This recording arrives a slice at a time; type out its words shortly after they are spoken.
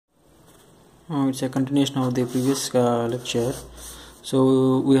It's a continuation of the previous lecture.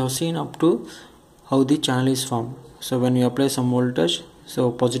 So we have seen up to how the channel is formed. So when you apply some voltage,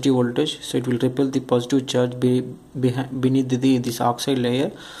 so positive voltage, so it will repel the positive charge beneath this oxide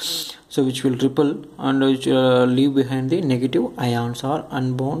layer, so which will repel and which leave behind the negative ions or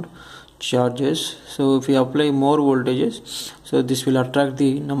unbound charges. So if we apply more voltages, so this will attract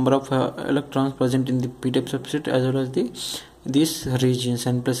the number of electrons present in the p-type substrate as well as these regions,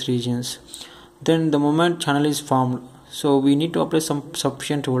 n plus regions. Then the moment channel is formed, so we need to apply some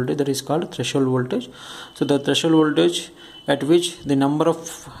sufficient voltage, that is called threshold voltage. So the threshold voltage at which the number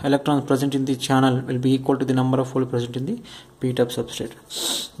of electrons present in the channel will be equal to the number of holes present in the p-type substrate.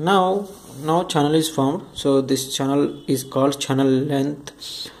 Now channel is formed. So this channel is called channel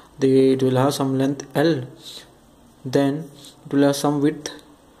length. It will have some length L, then it will have some width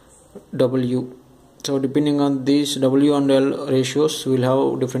W. So depending on these W and L ratios, we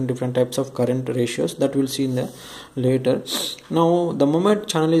will have different types of current ratios that we'll see in the later. Now the moment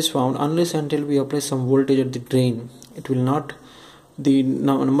channel is formed, unless until we apply some voltage at the drain, it will not, the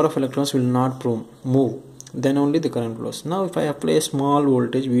number of electrons will not move, then only the current flows. Now if I apply a small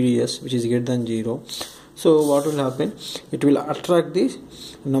voltage VDS which is greater than 0, so what will happen? It will attract the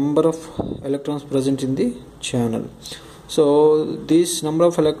number of electrons present in the channel. So this number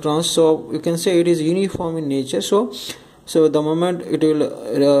of electrons, so you can say it is uniform in nature. So the moment it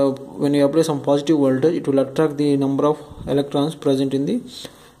will when you apply some positive voltage, it will attract the number of electrons present in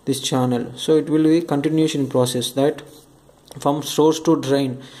this channel. So it will be continuation process, that from source to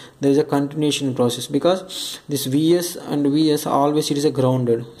drain there is a continuation process, because this Vs and Vs always it is a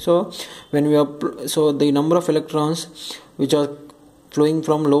grounded. So when we so the number of electrons which are flowing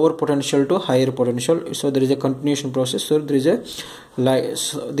from lower potential to higher potential, so there is a continuation process, so there is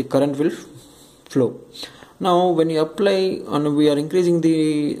so the current will flow. Now when you apply and we are increasing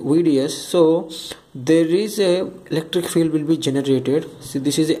the VDS, so there is a electric field will be generated. See,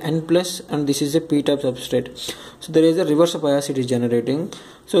 this is a N plus and this is a p-type substrate, so there is a reverse bias it is generating.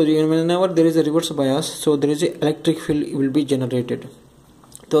 So whenever there is a reverse bias, so there is a electric field will be generated.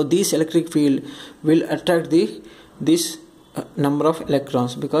 So this electric field will attract this number of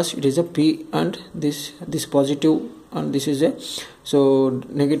electrons, because it is a p and this positive and this is a so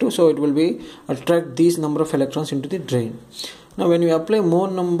negative, so it will be attract these number of electrons into the drain. Now when we apply more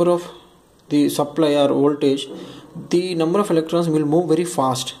number of the supply or voltage, the number of electrons will move very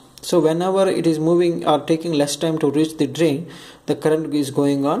fast. So whenever it is moving or taking less time to reach the drain, the current is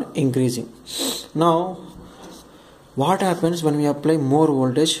going on increasing. Now what happens when we apply more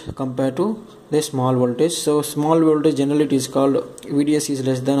voltage compared to the small voltage? So small voltage generally it is called VDS is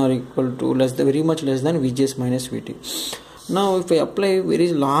less than or equal to very much less than VGS minus VT. Now if I apply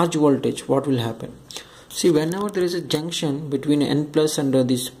very large voltage, what will happen? See, whenever there is a junction between N plus and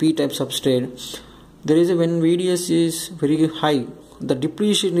this p-type substrate, there is when VDS is very high, the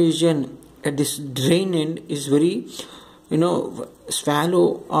depletion region at this drain end is very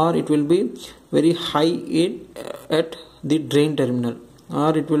shallow, or it will be very high at the drain terminal,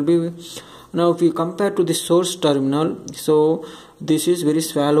 or it will be, now if we compare to the source terminal, so this is very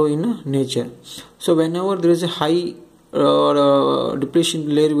shallow in nature. So whenever there is a high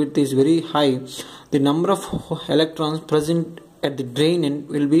depletion layer width is very high, the number of electrons present at the drain end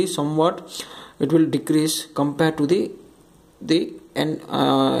will be somewhat, it will decrease compared to the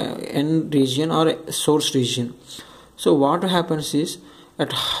N region or source region. So what happens is,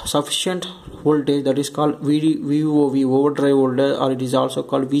 at sufficient voltage, that is called VOV, overdrive voltage, or it is also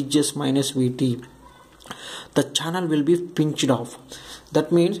called VGS minus VT, the channel will be pinched off.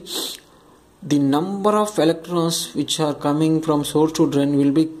 That means the number of electrons which are coming from source to drain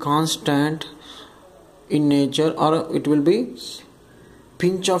will be constant in nature, or it will be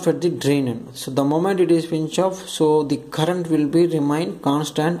pinch off at the drain end. So the moment it is pinch off, so the current will be remain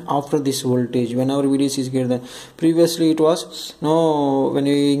constant after this voltage whenever VDS is greater than. Previously it was when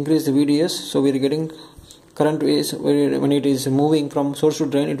we increase the VDS, so we are getting current is when it is moving from source to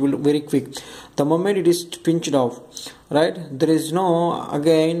drain, it will very quick. The moment it is pinched off, right, there is no,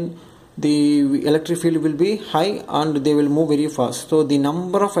 again the electric field will be high and they will move very fast. So the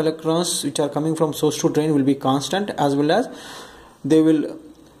number of electrons which are coming from source to drain will be constant, as well as they will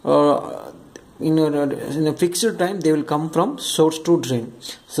in a fixed time they will come from source to drain.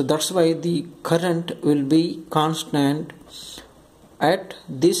 So that's why the current will be constant at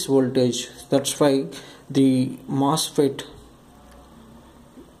this voltage. That's why the MOSFET,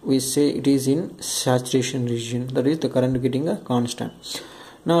 we say it is in saturation region, that is the current getting a constant.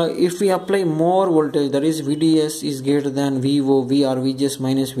 Now if we apply more voltage, that is VDS is greater than VOV or VGS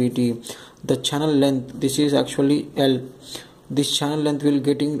minus VT, the channel length, this is actually L, this channel length will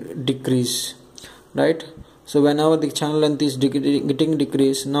getting decrease. right? So whenever the channel length is getting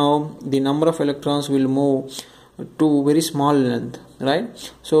decreased, now the number of electrons will move to very small length, right?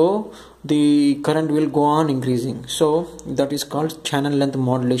 So the current will go on increasing. So that is called channel length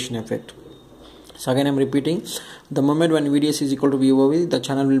modulation effect. So again I'm repeating, the moment when VDS is equal to VOV, the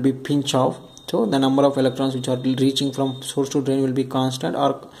channel will be pinch off. So the number of electrons which are reaching from source to drain will be constant,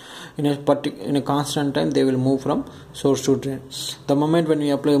 or in a constant time they will move from source to drain. The moment when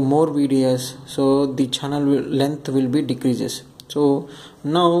we apply more VDS, so the channel length will be decreases. So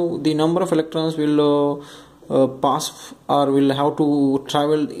now the number of electrons will pass or will have to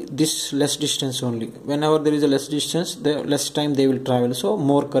travel this less distance only. Whenever there is a less distance, the less time they will travel, so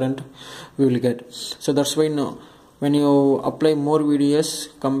more current we will get. So that's why now when you apply more VDS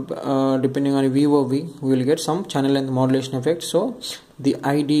depending on VOV, we will get some channel length modulation effect, so the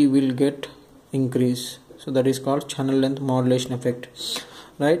ID will get increase. So that is called channel length modulation effect,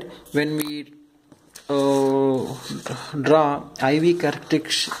 right? When we draw IV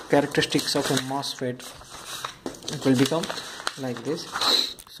characteristics of a MOSFET, it will become like this.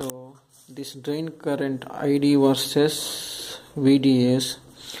 So this drain current ID versus VDS,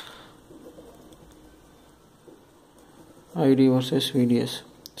 ID versus VDS.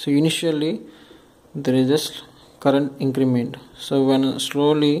 So initially there is just current increment. So when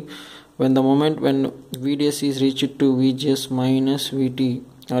the moment when VDS is reached to VGS minus VT,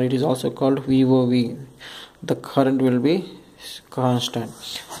 or it is also called VOV, the current will be constant.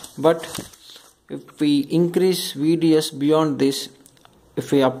 But if we increase VDS beyond this,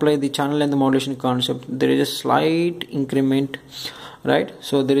 if we apply the channel length modulation concept, there is a slight increment, right?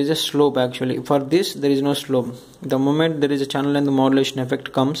 So there is a slope actually. For this there is no slope. The moment there is a channel length modulation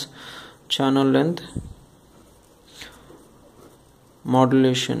effect comes, channel length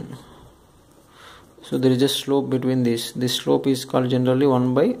modulation, so there is a slope between this. This slope is called generally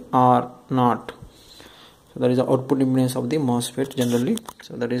 1 by R0. So that is the output impedance of the MOSFET generally.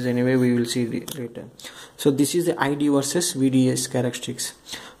 So that is, anyway we will see later. So this is the ID versus VDS characteristics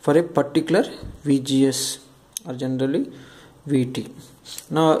for a particular VGS or generally VT.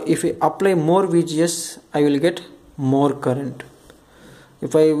 Now if I apply more VGS, I will get more current.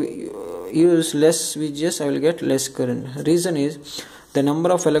 If I use less VGS, I will get less current. Reason is the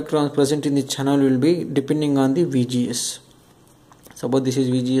number of electrons present in the channel will be depending on the VGS. Suppose this is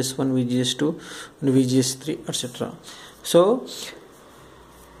VGS1, VGS2 and VGS3, etc. So if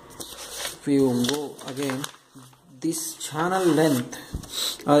you go again, this channel length,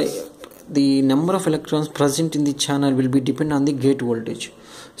 the number of electrons present in the channel will be dependent on the gate voltage.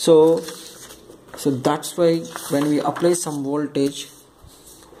 So that's why when we apply some voltage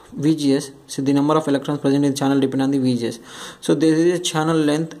VGS, so the number of electrons present in the channel depend on the VGS. So there is a channel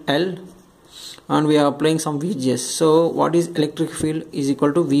length L and we are applying some VGS. So what is electric field is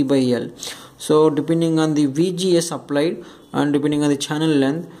equal to V by L. So depending on the VGS applied and depending on the channel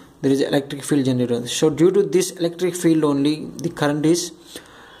length, there is electric field generated. So due to this electric field only, the current is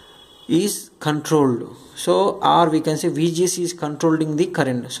controlled. So or we can say VGS is controlling the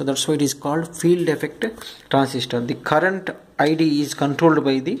current. So that's why it is called field effect transistor. The current ID is controlled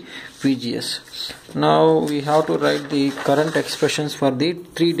by the VGS. Now we have to write the current expressions for the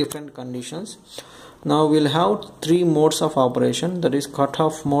three different conditions. Now we'll have three modes of operation, that is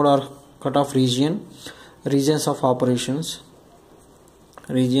cutoff mode or cutoff region, regions of operation.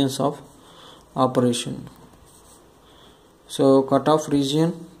 So cutoff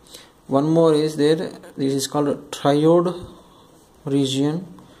region. One more is there, this is called a triode region,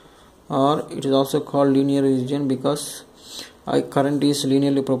 or it is also called linear region because current is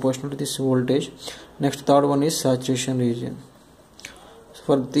linearly proportional to this voltage. Next, third one is saturation region. So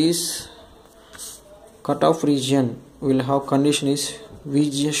for this cutoff region, we will have condition is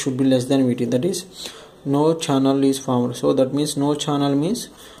VGS should be less than VT, that is no channel is formed. So that means no channel means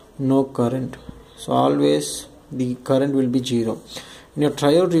no current. So always the current will be 0. In a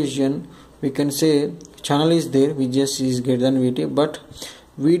triode region, we can say channel is there, VGS is greater than VT, but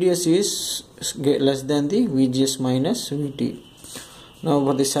VDS is less than the VGS minus VT. Now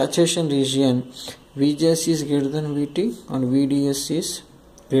for the saturation region, VGS is greater than VT and VDS is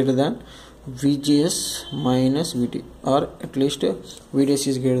greater than VGS minus VT, or at least VDS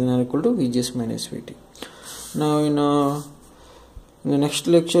is greater than or equal to VGS minus VT. Now in the next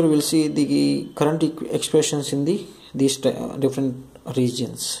lecture, we will see the current expressions in these different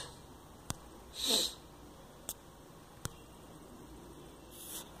regions.